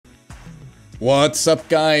What's up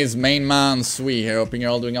guys, MainManSWE here, hoping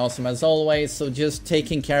you're all doing awesome as always. So just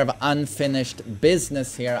taking care of unfinished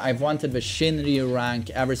business here. I've wanted the Shinryu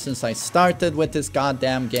rank ever since I started with this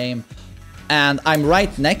goddamn game. And I'm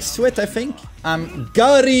right next to it, I think. I'm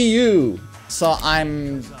Garyu. So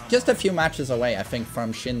I'm just a few matches away, I think,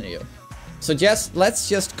 from Shinryu. So let's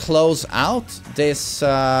just close out this,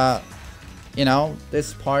 you know,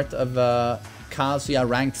 this part of Kazuya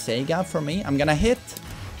ranked Sega for me. I'm gonna hit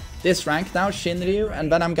this rank now, Shinryu,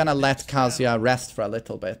 and then I'm gonna let Kazuya rest for a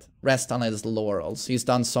little bit. Rest on his laurels. He's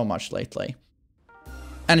done so much lately.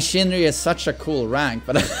 And Shinryu is such a cool rank,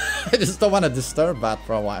 but I just don't want to disturb that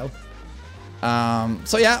for a while.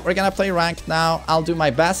 So yeah, we're gonna play ranked now. I'll do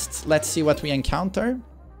my best. Let's see what we encounter.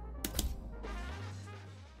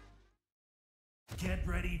 Get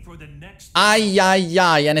ready for the next. Ay, ay,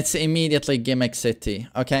 ay, and it's immediately Gimmick City.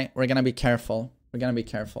 Okay, we're gonna be careful. We're gonna be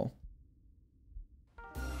careful.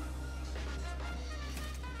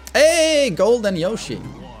 Hey, Golden Yoshi.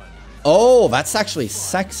 Oh, that's actually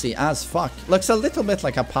sexy as fuck. Looks a little bit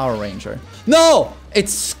like a Power Ranger. No!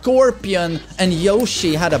 It's Scorpion and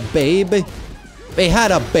Yoshi had a babe. They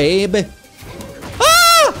had a babe.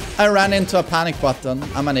 Ah! I ran into a panic button.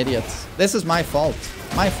 I'm an idiot. This is my fault.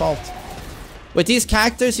 My fault. With these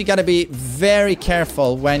characters, you gotta be very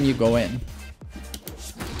careful when you go in.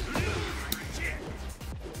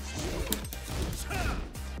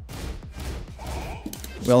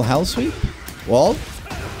 Will Hell Sweep? Wall?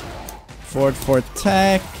 Forward for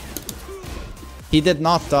tech. He did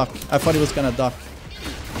not duck. I thought he was gonna duck.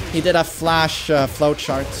 He did a flash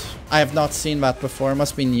flowchart. I have not seen that before.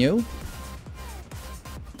 Must be new.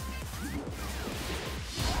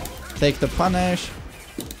 Take the punish.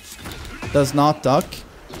 Does not duck.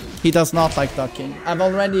 He does not like ducking. I've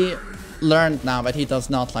already learned now that he does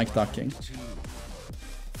not like ducking.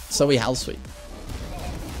 So we Hell Sweep.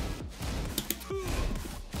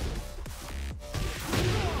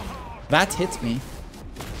 That hit me.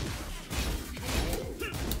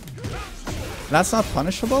 That's not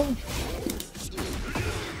punishable?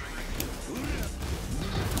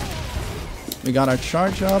 We got our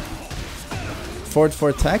charge up. Forward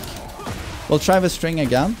for tech. We'll try the string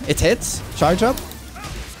again. It hits. Charge up.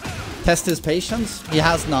 Test his patience. He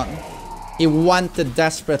has none. He wanted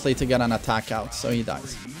desperately to get an attack out, so he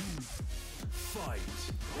dies.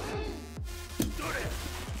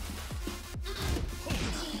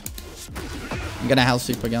 I'm gonna Hell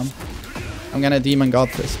Sweep again. I'm gonna Demon God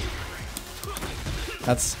Fist.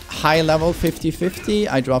 That's high level 50-50.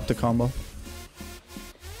 I dropped the combo.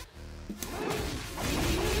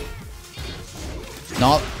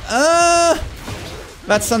 Not.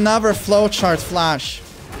 That's another flowchart flash.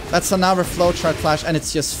 That's another flowchart flash, and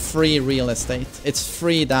it's just free real estate. It's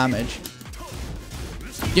free damage.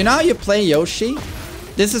 You know how you play Yoshi?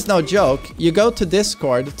 This is no joke. You go to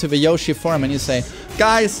Discord, to the Yoshi forum, and you say,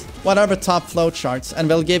 guys, what are the top flowcharts? And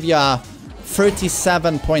they'll give you a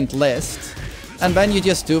 37-point list. And then you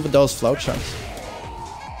just do those flowcharts.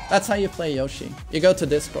 That's how you play Yoshi. You go to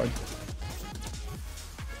Discord.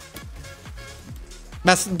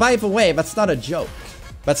 That's, by the way, that's not a joke.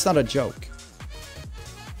 That's not a joke.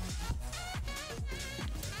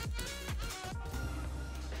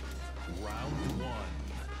 Round one.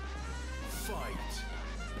 Fight.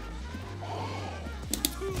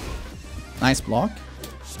 Nice block.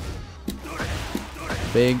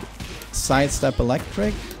 Big sidestep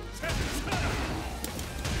electric.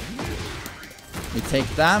 We take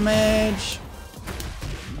damage.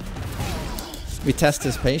 We test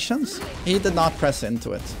his patience. He did not press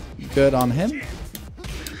into it. Good on him.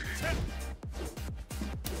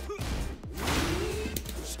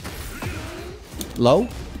 Low.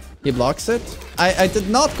 He blocks it. I did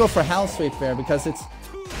not go for Hell Sweep there because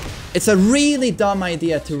it's a really dumb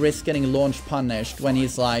idea to risk getting launch punished when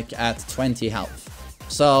he's like at 20 health.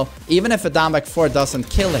 So even if a down back 4 doesn't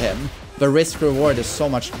kill him, the risk reward is so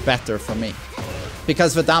much better for me.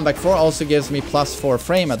 Because the down back 4 also gives me +4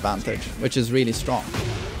 frame advantage, which is really strong.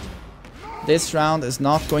 This round is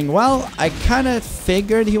not going well. I kind of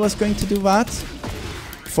figured he was going to do that.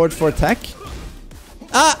 Forward for tech.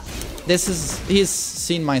 Ah! He's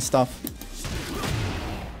seen my stuff.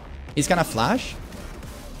 He's gonna flash.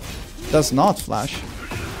 Does not flash.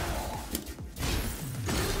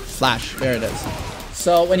 Flash, there it is.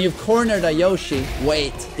 So when you've cornered a Yoshi,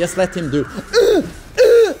 wait, just let him do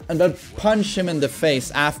and then punch him in the face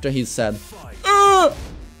after he said okay.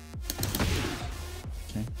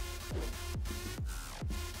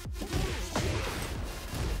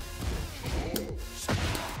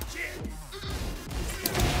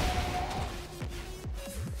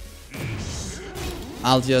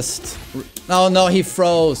 I'll just Oh no, he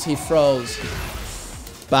froze. He froze.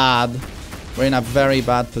 Bad. We're in a very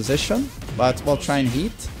bad position, but we'll try and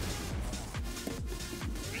heat.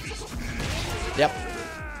 Yep.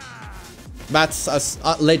 That's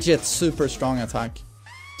a legit super strong attack.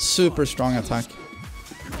 Super strong attack.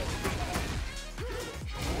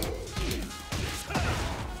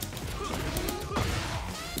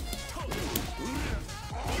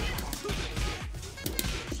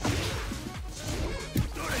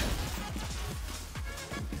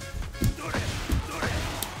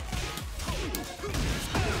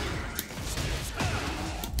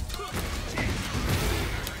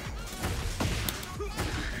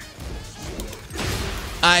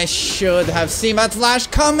 I should have seen that flash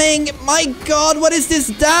coming. My god, what is this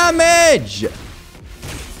damage?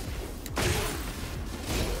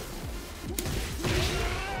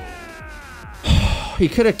 He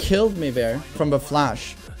could have killed me there from the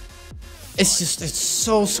flash. It's just, it's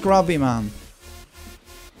so scrubby, man.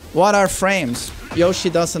 What are frames? Yoshi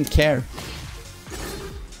doesn't care.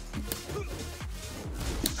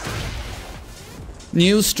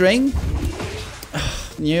 New string.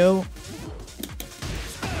 New.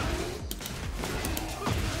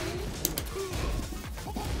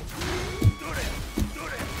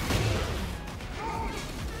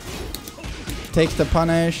 Take the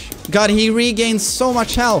punish. God, he regains so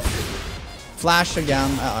much health. Flash again.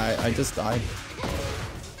 I just died.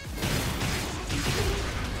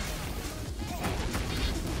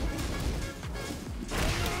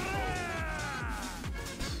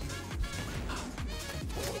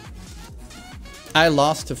 I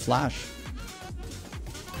lost to Flash.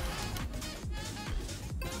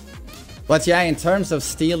 But yeah, in terms of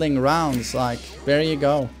stealing rounds, like, there you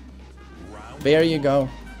go. There you go.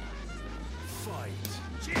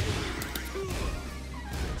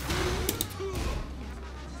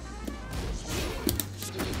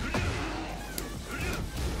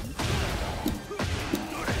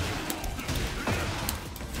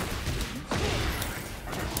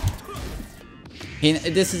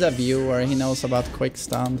 This is a viewer, he knows about quick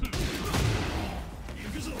stand.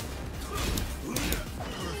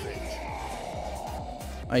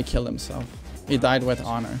 He killed himself. He died with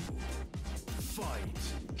honor.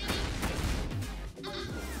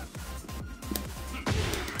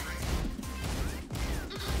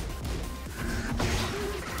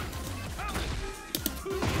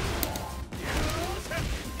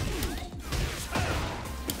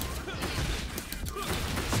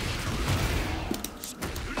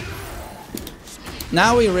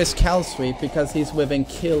 Now we risk Hell Sweep because he's within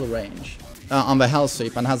kill range on the Hell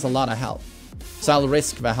Sweep and has a lot of health. So I'll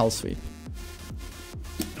risk the Hell Sweep.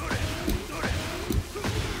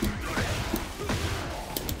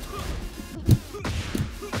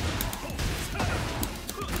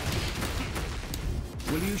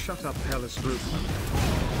 Will you shut up, Hellas Group?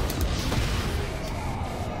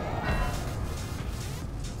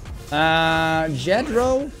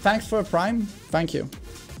 Jedro, thanks for a prime. Thank you.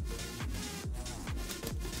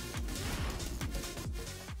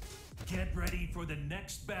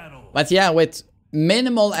 But yeah, with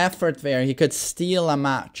minimal effort there, he could steal a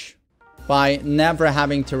match by never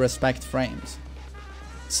having to respect frames.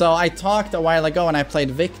 So I talked a while ago when I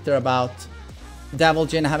played Victor about Devil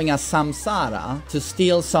Jin having a Samsara to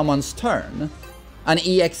steal someone's turn, an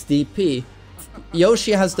EXDP.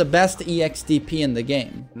 Yoshi has the best EXDP in the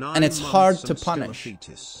game, and it's hard to punish.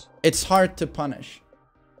 It's hard to punish.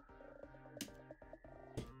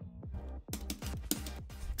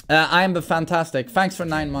 I am fantastic. Thanks for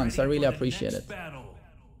 9 months. I really appreciate it.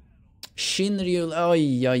 Shinryu.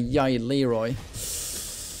 Oi, Leroy.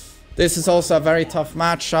 This is also a very tough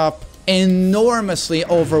matchup. Enormously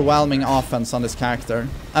overwhelming offense on this character.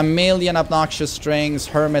 A million obnoxious strings,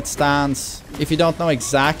 hermit stance. If you don't know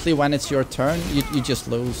exactly when it's your turn, you just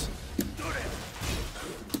lose.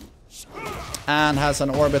 And has an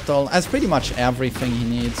orbital. Has pretty much everything he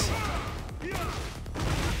needs.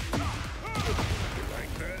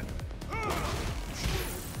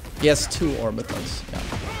 He has 2 orbitals, yeah.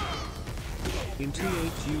 In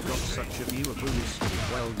T8 you got such a viewer boost.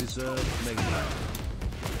 Well deserved, maybe.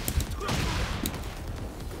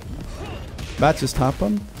 That just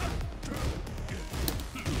happened.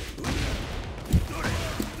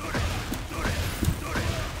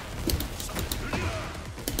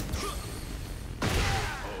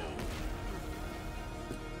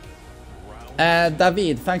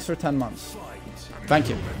 David, thanks for 10 months. Thank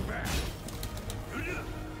you.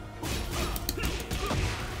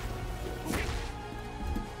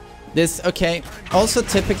 This, okay, also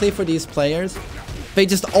typically for these players, they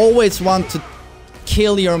just always want to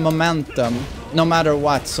kill your momentum no matter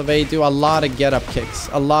what. So they do a lot of get-up kicks.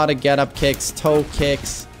 A lot of get-up kicks, toe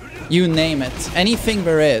kicks, you name it. Anything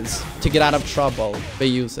there is to get out of trouble, they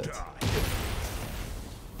use it.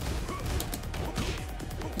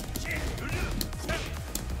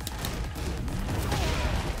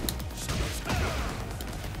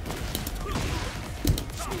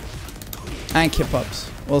 And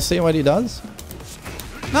kip-ups. We'll see what he does.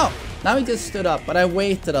 No, now he just stood up, but I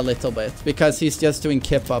waited a little bit because he's just doing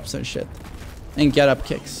kip-ups and shit. And get-up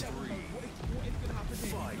kicks.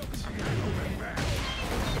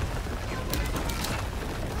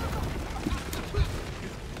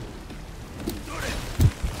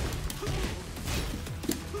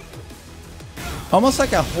 Almost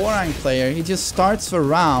like a Hwoarang player, he just starts the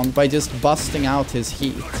round by just busting out his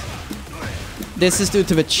heat. This is due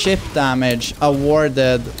to the chip damage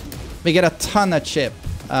awarded. We get a ton of chip,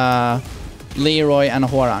 Leroy and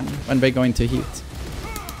Hwoarang, when they go into heat.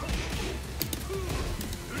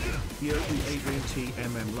 Adrian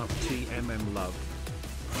TMM love, TMM love.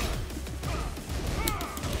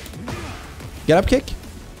 Get up kick?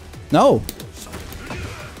 No.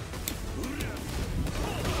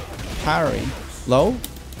 Parry. Low.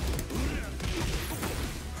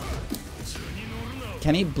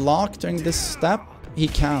 Can he block during this step? He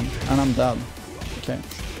can, and I'm dead. Okay.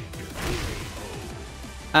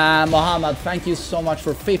 Mohammed, thank you so much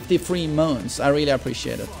for 53 moons. I really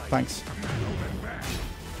appreciate it. Thanks.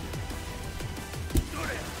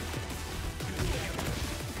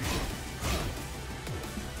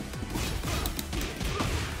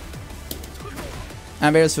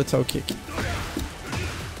 And there's the toe kick.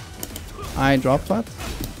 I dropped that.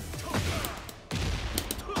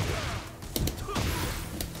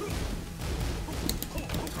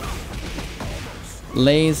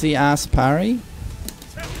 Lazy ass parry.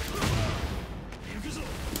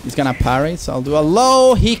 He's gonna parry, so I'll do a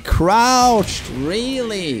low. He crouched.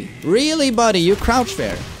 Really? Really, buddy? You crouched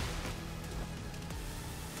there.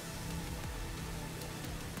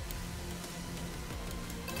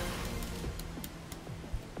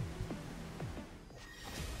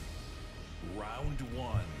 Round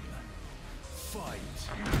one. Fight.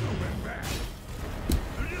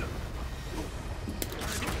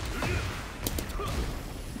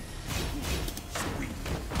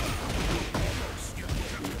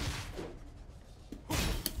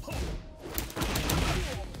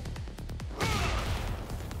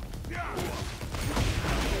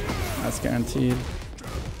 That's guaranteed.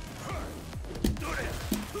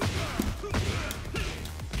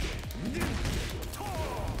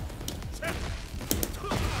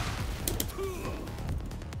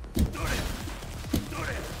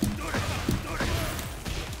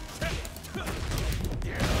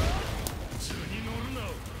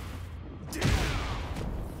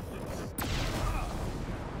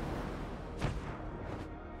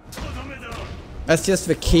 That's just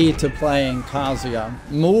the key to playing Kazuya.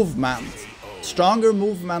 Movement. Stronger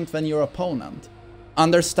movement than your opponent.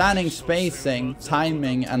 Understanding spacing,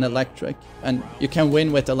 timing, and electric. And you can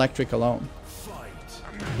win with electric alone.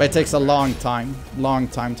 But it takes a long time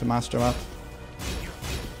to master that.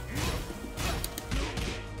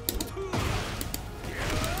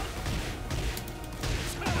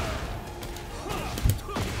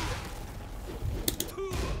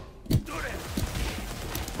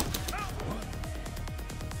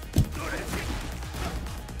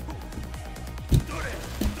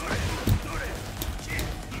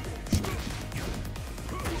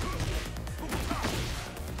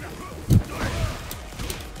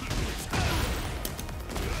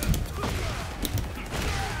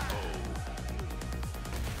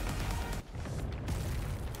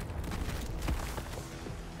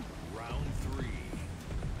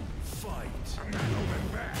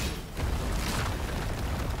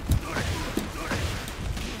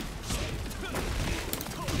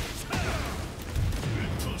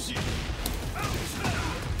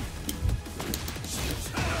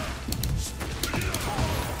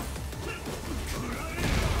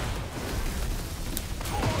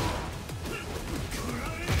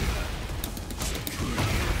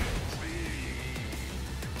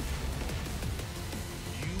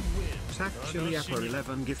 Actually, Yapper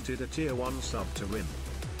 11 gifted a tier 1 sub to Rim.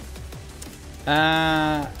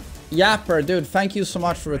 Yapper, dude, thank you so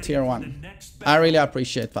much for a tier 1. I really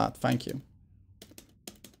appreciate that. Thank you.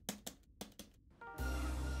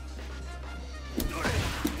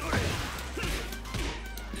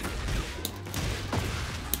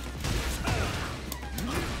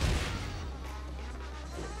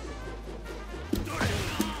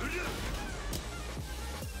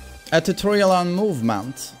 A tutorial on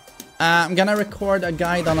movement. I'm gonna record a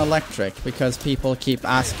guide on electric because people keep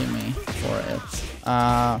asking me for it.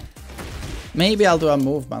 Maybe I'll do a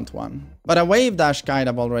movement one. But a wave dash guide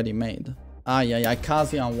I've already made. Yeah.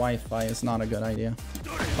 Kazuya on Wi-Fi is not a good idea.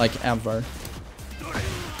 Like, ever.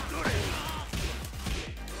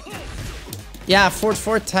 Yeah,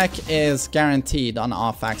 Fort Tech is guaranteed on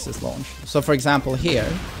off-axis launch. So, for example, here,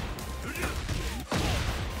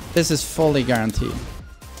 this is fully guaranteed.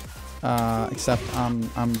 Except I'm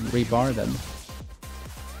rebarded.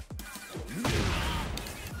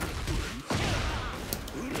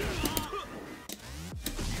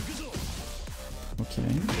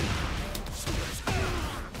 Okay.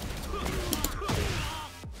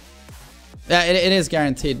 Yeah, it is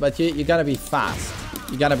guaranteed, but you gotta be fast.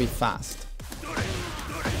 You gotta be fast.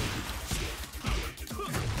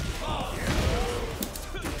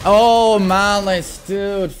 Oh, Malice,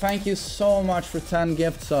 dude, thank you so much for 10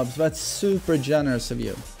 gift subs. That's super generous of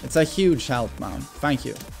you. It's a huge help, man. Thank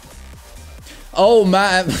you. Oh,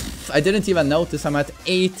 man, I didn't even notice I'm at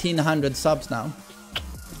 1,800 subs now.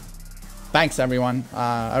 Thanks, everyone.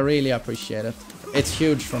 I really appreciate it. It's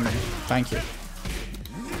huge for me. Thank you.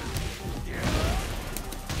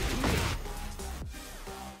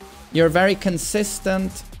 You're very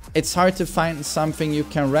consistent. It's hard to find something you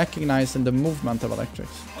can recognize in the movement of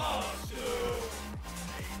electrics.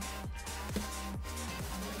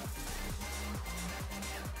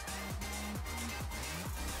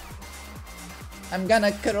 I'm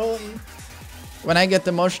gonna cry. When I get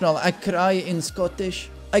emotional, I cry in Scottish.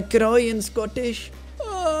 I cry in Scottish.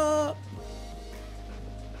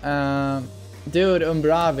 Dude,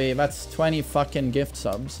 Umbravi, that's 20 fucking gift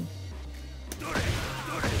subs.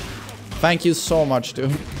 Thank you so much,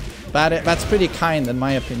 dude. That's pretty kind in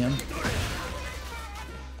my opinion.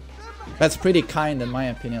 That's pretty kind in my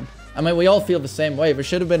opinion. I mean, we all feel the same way. There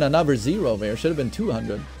should have been another 0 there. Should have been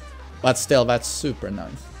 200. But still, that's super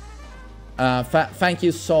nice. Thank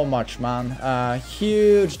you so much, man.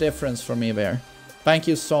 Huge difference for me there. Thank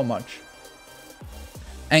you so much.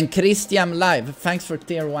 And Christian Live, thanks for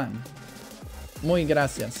tier 1. Muy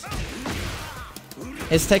gracias.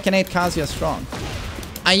 Is Tekken 8 Kazuya strong?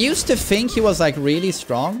 I used to think he was like really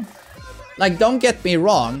strong. Like, don't get me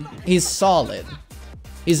wrong, he's solid.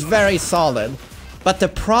 He's very solid. But the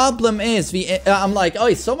problem is, I'm like, oh,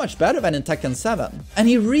 he's so much better than in Tekken 7. And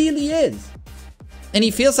he really is. And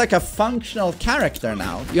he feels like a functional character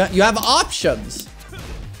now. You have options.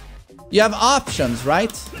 You have options,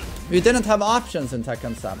 right? You didn't have options in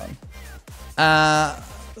Tekken 7.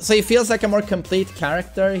 So he feels like a more complete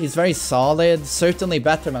character. He's very solid, certainly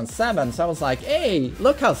better than 7. So I was like, hey,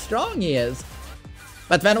 look how strong he is.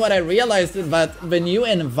 But then what I realized is that the new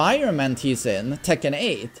environment he's in, Tekken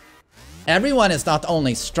 8, everyone is not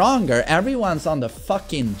only stronger, everyone's on the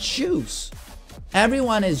fucking juice.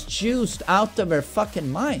 Everyone is juiced out of their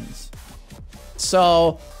fucking minds.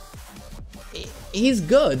 So he's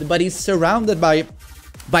good, but he's surrounded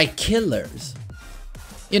by killers.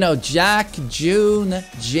 You know, Jack, June,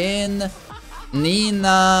 Jin,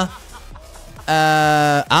 Nina,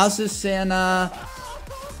 Azucena,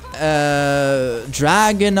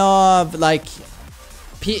 Dragunov, like,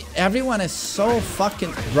 everyone is so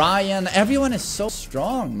fucking... Ryan, everyone is so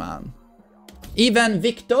strong, man. Even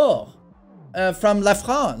Victor from La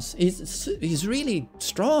France, he's really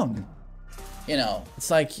strong. You know, it's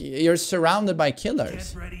like you're surrounded by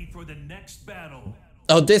killers. Get ready for the next battle.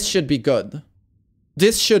 Oh, this should be good.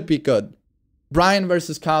 This should be good. Brian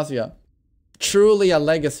versus Kazuya. Truly a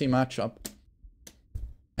legacy matchup.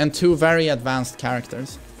 And two very advanced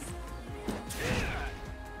characters.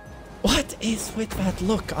 What is with that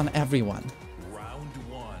look on everyone? Round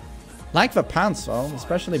 1. Like the pants though,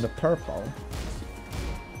 especially the purple.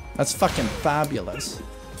 That's fucking fabulous.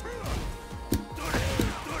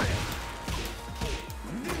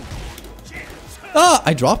 Ah,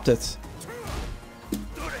 I dropped it.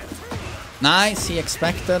 Nice, he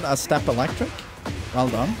expected a step electric. Well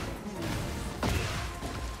done.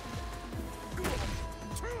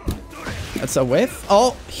 It's a whiff.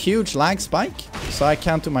 Oh, huge lag spike. So I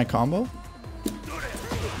can't do my combo.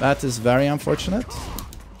 That is very unfortunate.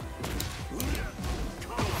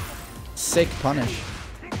 Sick punish.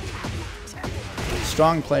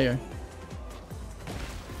 Strong player.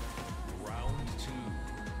 Round 2.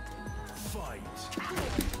 Fight.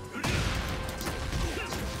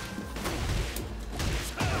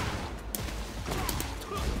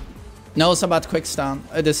 Knows about quick stun.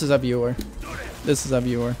 This is a viewer. This is a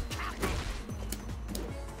viewer.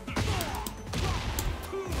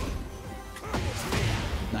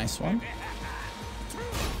 Nice one.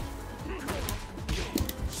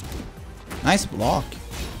 Nice block.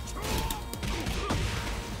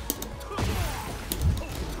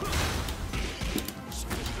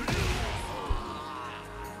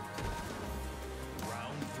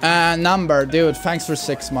 Number, dude, thanks for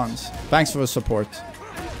 6 months. Thanks for the support.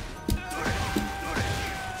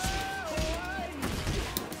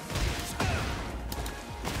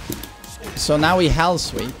 So now we hell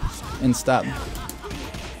sweep instead.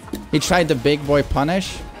 He tried the big boy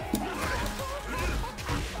punish.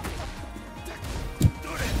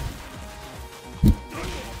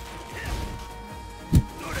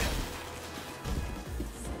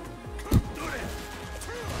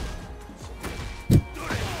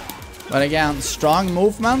 But again, strong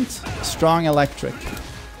movement, strong electric.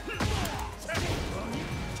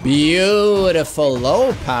 Beautiful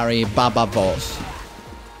low parry, Baba Boss.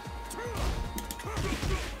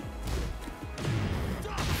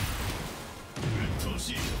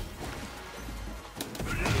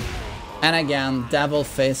 And again, Devil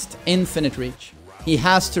Fist, infinite reach. He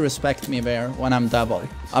has to respect me there when I'm Devil,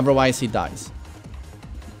 otherwise he dies.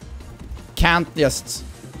 Can't just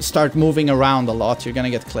start moving around a lot, you're gonna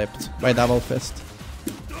get clipped by Devil Fist.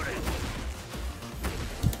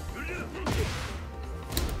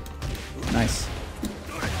 Nice.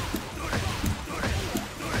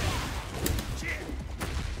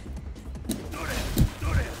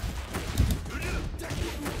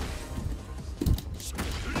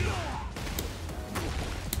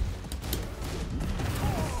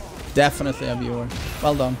 Definitely a viewer.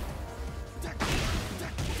 Well done.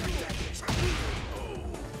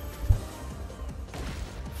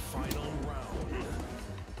 Final round.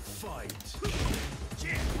 Fight.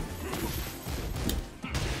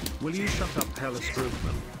 Will you shut up, Hella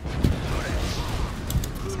Stroopman?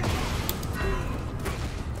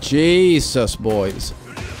 Jesus, boys.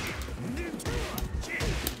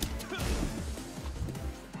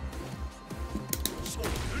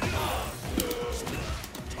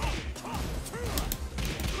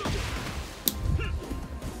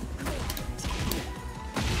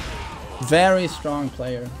 Very strong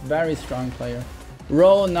player. Very strong player.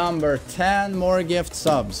 Row number 10 more gift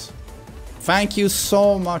subs. Thank you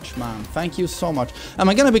so much, man. Thank you so much. Am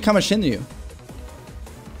I gonna become a Shinryu?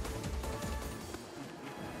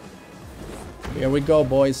 Here we go,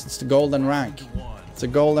 boys. It's the golden rank. It's a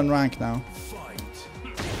golden rank now.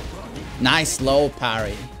 Nice low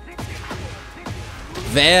parry.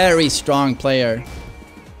 Very strong player.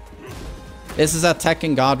 This is a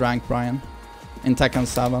Tekken God rank, Brian. In Tekken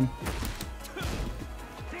 7.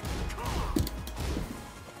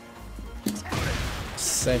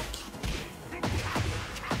 Sick.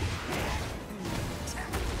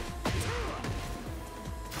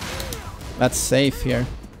 That's safe here.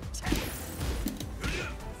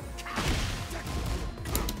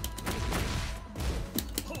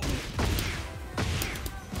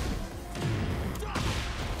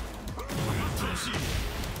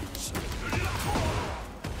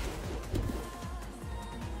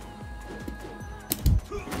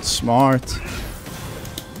 Smart.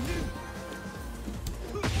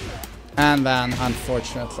 And then,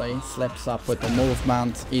 unfortunately, flips up with the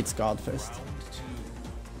movement, eats God Fist.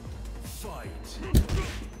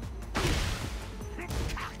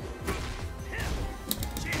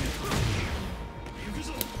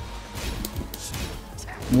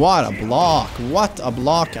 What a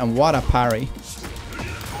block, and what a parry.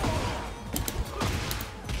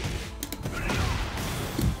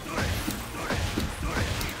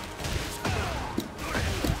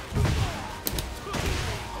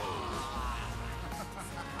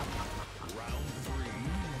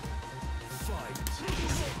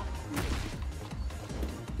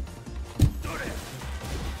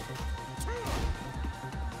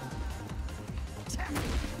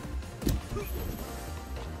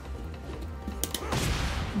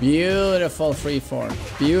 Beautiful freeform.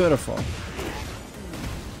 Beautiful.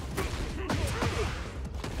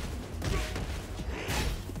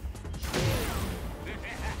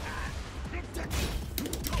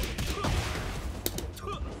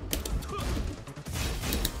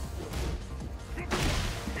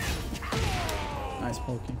 Nice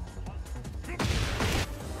poking.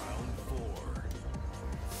 Round 4.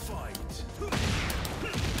 Fight.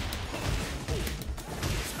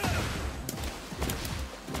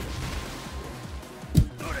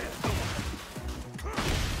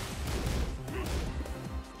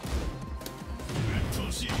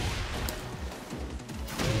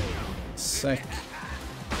 Sick.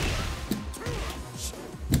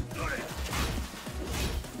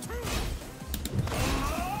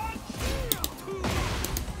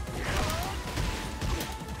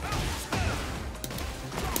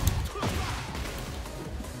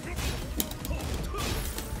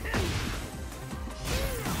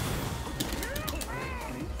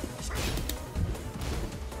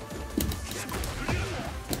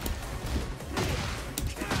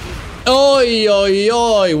 Oi, oi,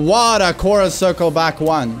 oi. What a chorus circle back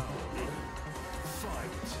one.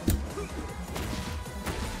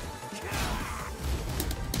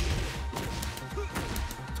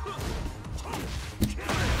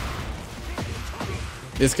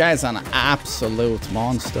 This guy is an absolute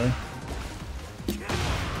monster.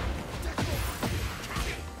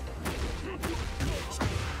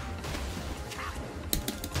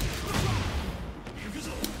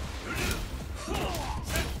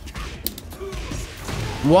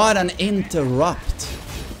 What an interrupt.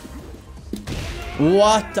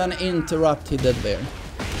 What an interrupt he did there.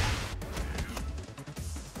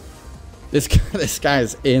 This guy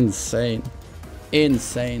is insane.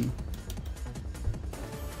 Insane.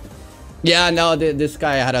 Yeah, no, this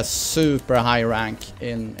guy had a super high rank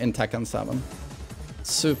in Tekken 7.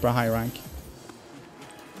 Super high rank.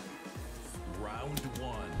 Round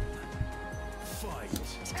one. Fight.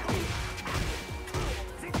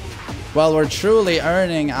 Well, we're truly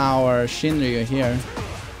earning our Shinryu here.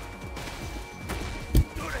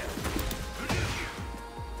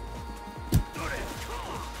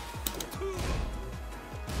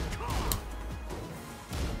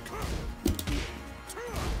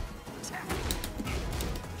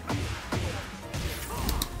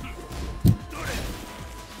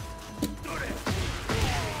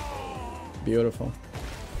 Beautiful.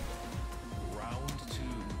 Round two.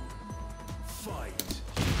 Fight.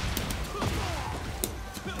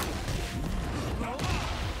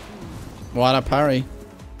 What a parry.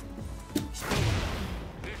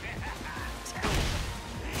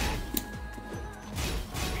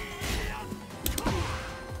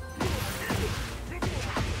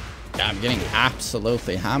 Yeah, I'm getting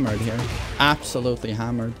absolutely hammered here. Absolutely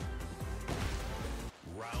hammered.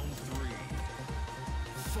 Round three.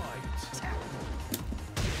 Fight.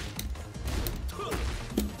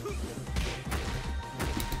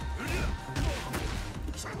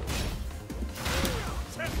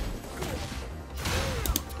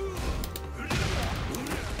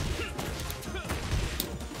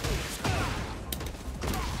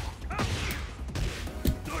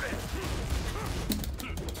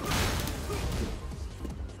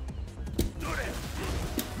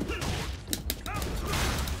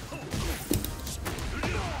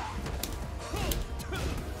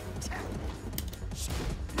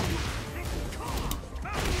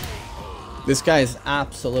 This guy is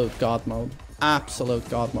absolute god mode. Absolute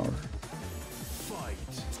god mode. Fight.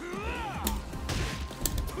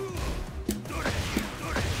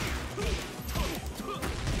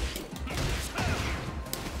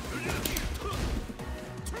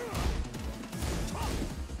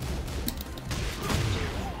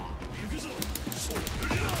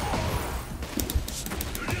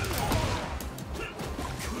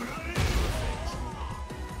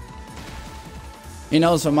 He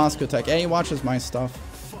knows a Moscow tech. Hey, he watches my stuff.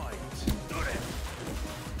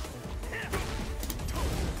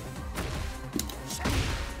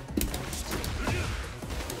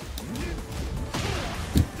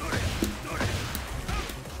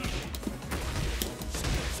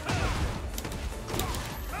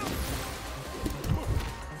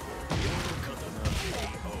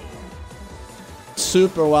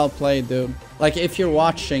 Super well played, dude. Like, if you're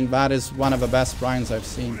watching, that is one of the best Brians I've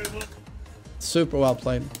seen. Super well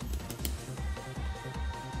played.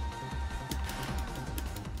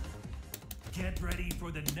 Get ready for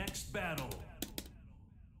the next battle.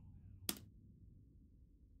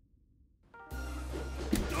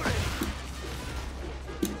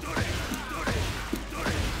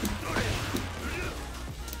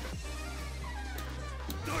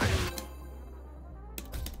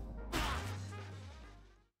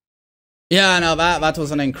 Yeah, no, that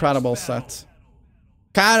was an incredible set.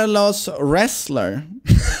 Carlos Wrestler.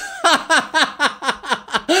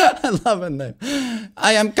 I love it name.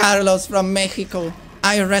 I am Carlos from Mexico.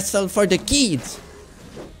 I wrestle for the kids.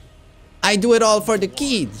 I do it all for the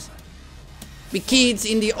kids. The kids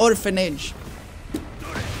in the orphanage.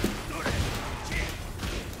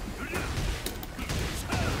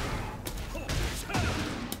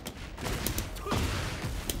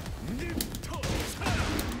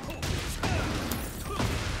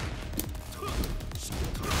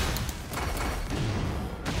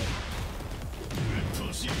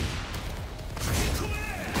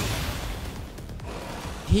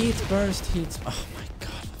 Heat burst, heat. Oh my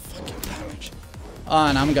god, fucking damage. Oh,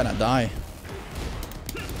 and I'm gonna die.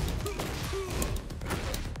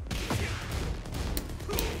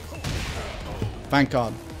 Thank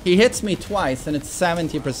god. He hits me twice and it's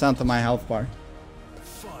 70% of my health bar.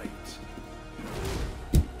 Fight.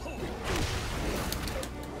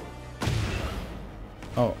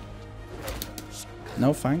 Oh.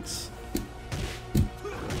 No thanks.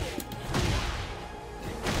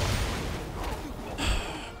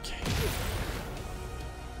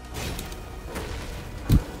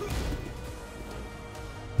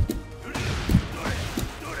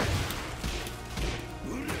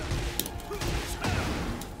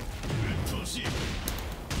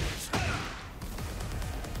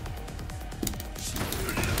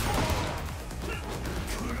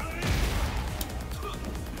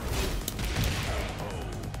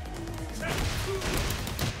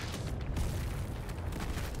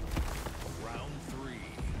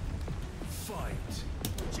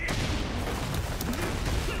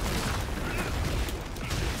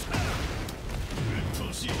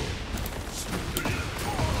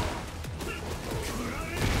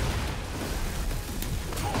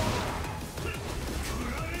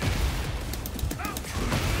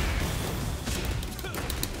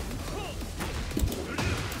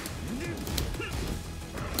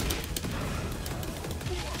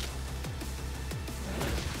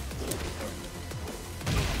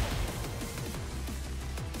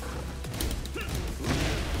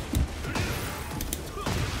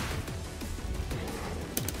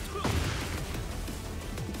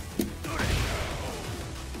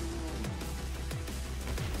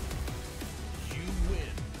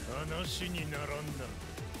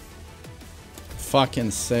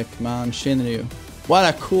 Fucking sick, man. Shinryu.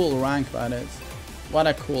 What a cool rank that is. What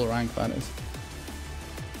a cool rank that is.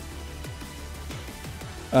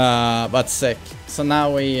 But sick. So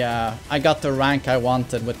now we, I got the rank I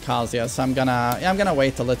wanted with Kazuya. So I'm gonna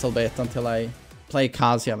wait a little bit until I play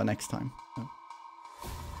Kazuya the next time.